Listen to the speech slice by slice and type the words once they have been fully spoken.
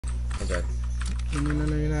dead. No,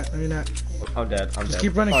 you're not. No, you're not. I'm dead. I'm Just dead.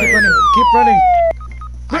 keep running, Oh, keep yeah, running, good. keep running.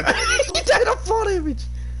 You died of fall damage.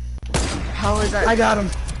 How is that? I got him.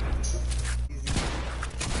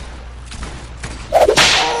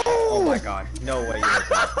 Oh my god. No way you did that.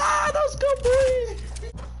 That was good, boy.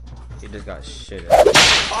 You just got shit.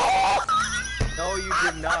 No, you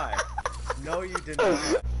did not. No, you did not.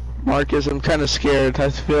 Marcus, I'm kind of scared. I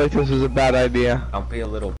feel like this is a bad idea. I'll be a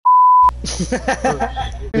little.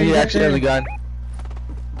 He actually has a gun.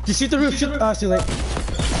 You shoot the roof, shoot. Oh, it's too late.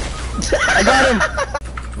 I got him!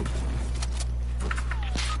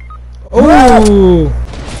 Oh!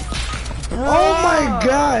 Oh my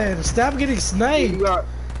god! Stop getting sniped! You got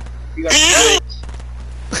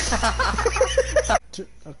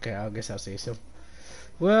Okay, I guess I'll say so.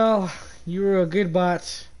 Well, you were a good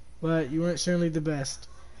bot, but you weren't certainly the best.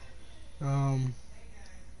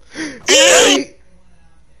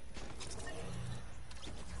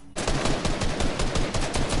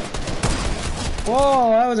 Whoa,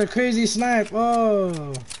 that was a crazy snipe.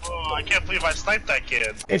 Oh. Oh, I can't believe I sniped that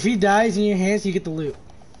kid. If he dies in your hands, you get the loot.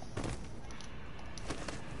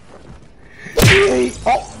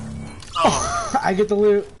 Oh. I get the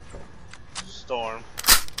loot. Storm.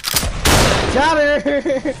 Got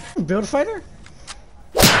her! Build fighter?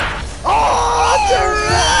 Oh, my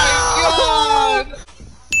God!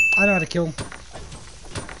 I know how to kill him.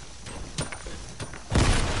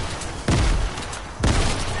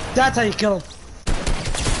 That's how you kill him.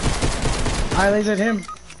 I lasered him.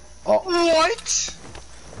 Oh. What?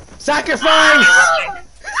 Sacrifice!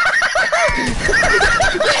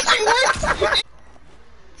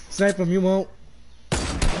 Snipe him, you won't.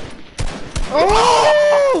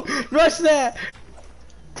 Oh! Rush that!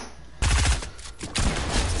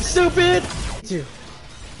 Stupid! Two.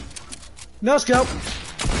 No scope.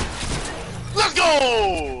 Let's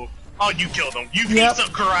go! Oh, you killed him. You piece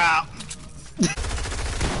of crap.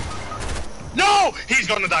 No! He's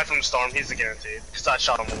gonna die from the storm. He's a guaranteed. Because I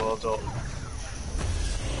shot him a little too.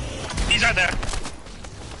 He's right there.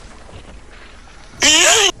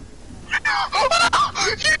 You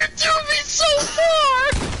threw me so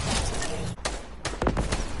far!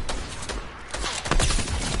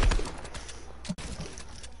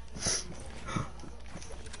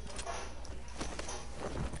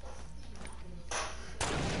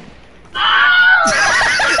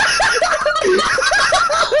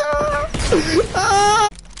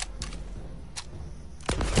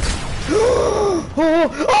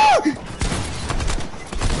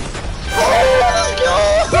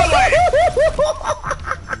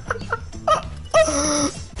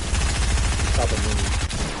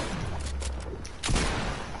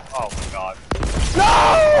 Oh my god.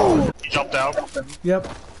 No! He jumped out. Yep.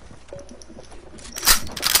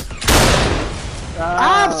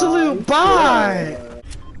 Absolute bot!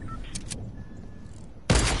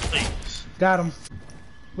 Please. Got him.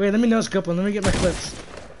 Wait, let me no scope him. Let me get my clips.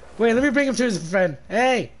 Wait, let me bring him to his friend.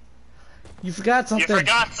 Hey! You forgot something. You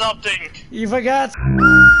forgot something. You forgot.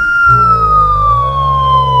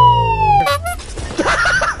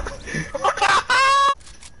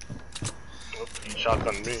 He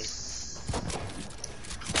shotgunned me.